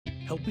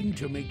helping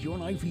to make your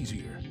life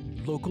easier.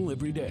 Local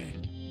every day.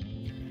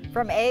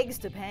 From eggs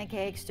to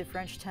pancakes to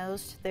French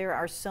toast, there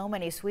are so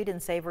many sweet and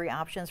savory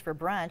options for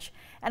brunch,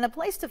 and a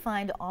place to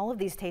find all of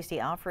these tasty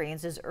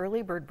offerings is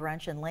Early Bird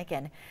Brunch in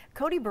Lincoln.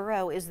 Cody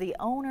Burrow is the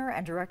owner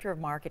and director of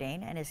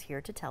marketing and is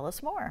here to tell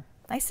us more.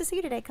 Nice to see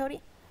you today,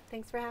 Cody.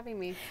 Thanks for having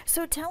me.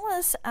 So tell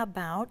us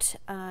about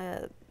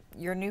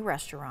your new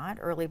restaurant,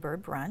 Early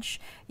Bird Brunch.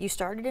 You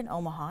started in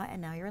Omaha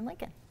and now you're in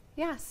Lincoln.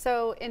 Yeah,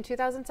 so in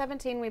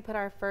 2017 we put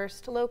our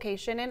first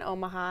location in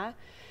Omaha.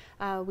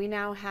 We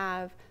now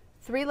have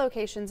 3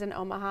 locations in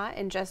Omaha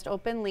and just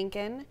opened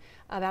Lincoln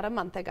about a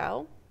month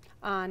ago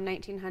on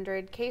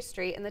 1900 K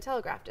Street in the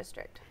Telegraph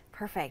District.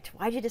 Perfect.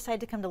 Why did you decide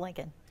to come to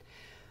Lincoln?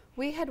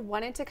 We had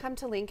wanted to come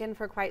to Lincoln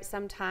for quite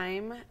some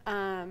time,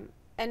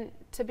 and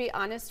to be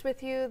honest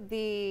with you,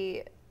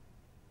 the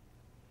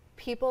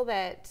people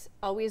that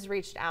always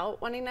reached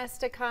out wanting us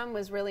to come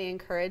was really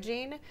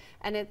encouraging,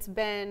 and it's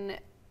been,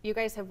 you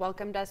guys have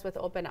welcomed us with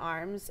open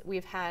arms.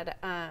 We've had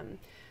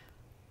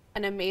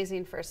an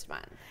amazing first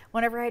month.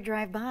 Whenever I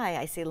drive by,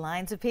 I see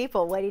lines of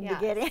people waiting to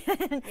get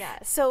in.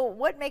 Yes. So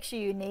what makes you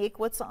unique?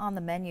 What's on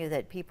the menu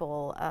that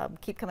people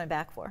keep coming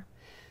back for?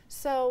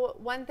 So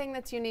one thing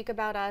that's unique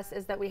about us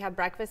is that we have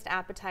breakfast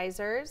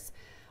appetizers,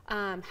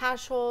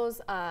 hash rolls,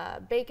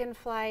 bacon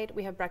flight,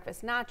 we have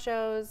breakfast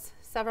nachos,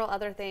 several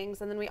other things,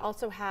 and then we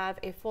also have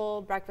a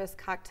full breakfast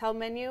cocktail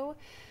menu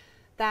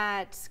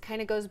that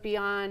kind of goes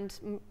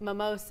beyond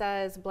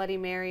mimosas, Bloody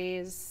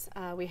Marys.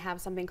 We have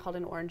something called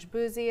an orange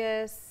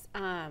boozius.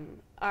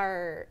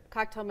 Our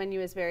cocktail menu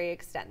is very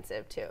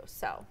extensive too.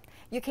 So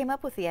you came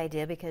up with the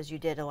idea because you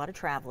did a lot of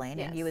traveling.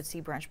 Yes. And you would see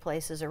brunch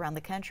places around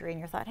the country and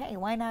you thought, hey,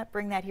 why not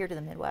bring that here to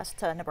the Midwest,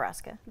 to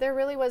Nebraska? There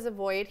really was a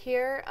void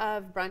here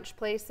of brunch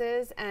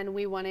places, and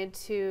we wanted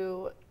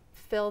to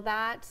fill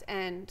that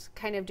and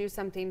kind of do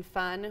something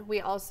fun.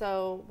 We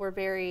also were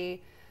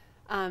very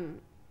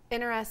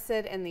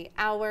interested in the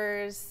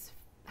hours.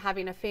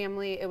 Having a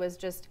family, it was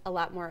just a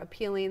lot more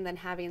appealing than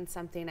having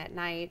something at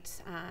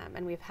night.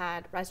 And we've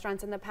had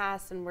restaurants in the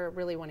past, and we're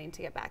really wanting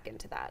to get back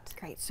into that.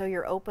 Great. So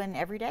you're open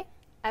every day?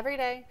 Every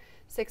day,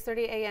 6:30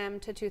 a.m.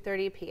 to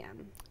 2:30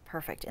 p.m.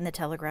 Perfect. In the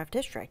Telegraph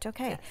District.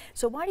 Okay. Yes.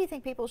 So why do you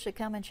think people should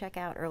come and check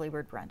out Early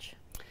Bird Brunch?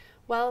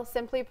 Well,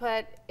 simply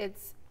put,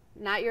 it's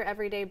not your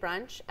everyday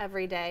brunch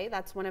every day.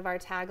 That's one of our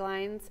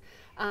taglines.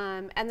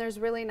 And there's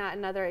really not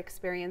another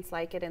experience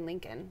like it in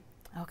Lincoln.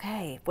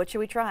 Okay, what should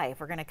we try if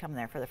we're going to come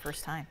there for the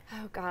first time?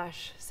 Oh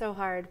gosh, so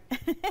hard.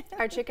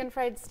 Our chicken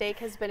fried steak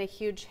has been a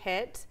huge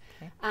hit.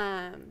 Okay.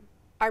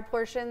 Our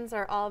portions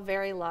are all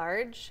very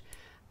large.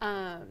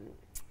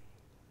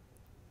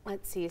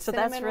 Let's see. So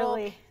that's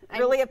really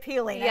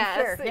appealing. Yes,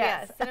 I'm sure.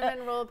 yes.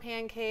 Cinnamon roll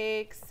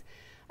pancakes,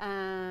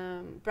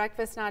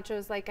 breakfast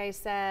nachos, like I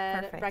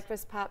said, Perfect.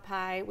 Breakfast pot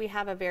pie. We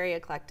have a very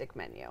eclectic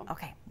menu.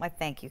 Okay, well,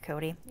 thank you,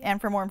 Cody.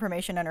 And for more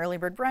information on Early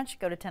Bird Brunch,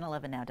 go to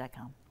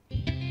 1011now.com.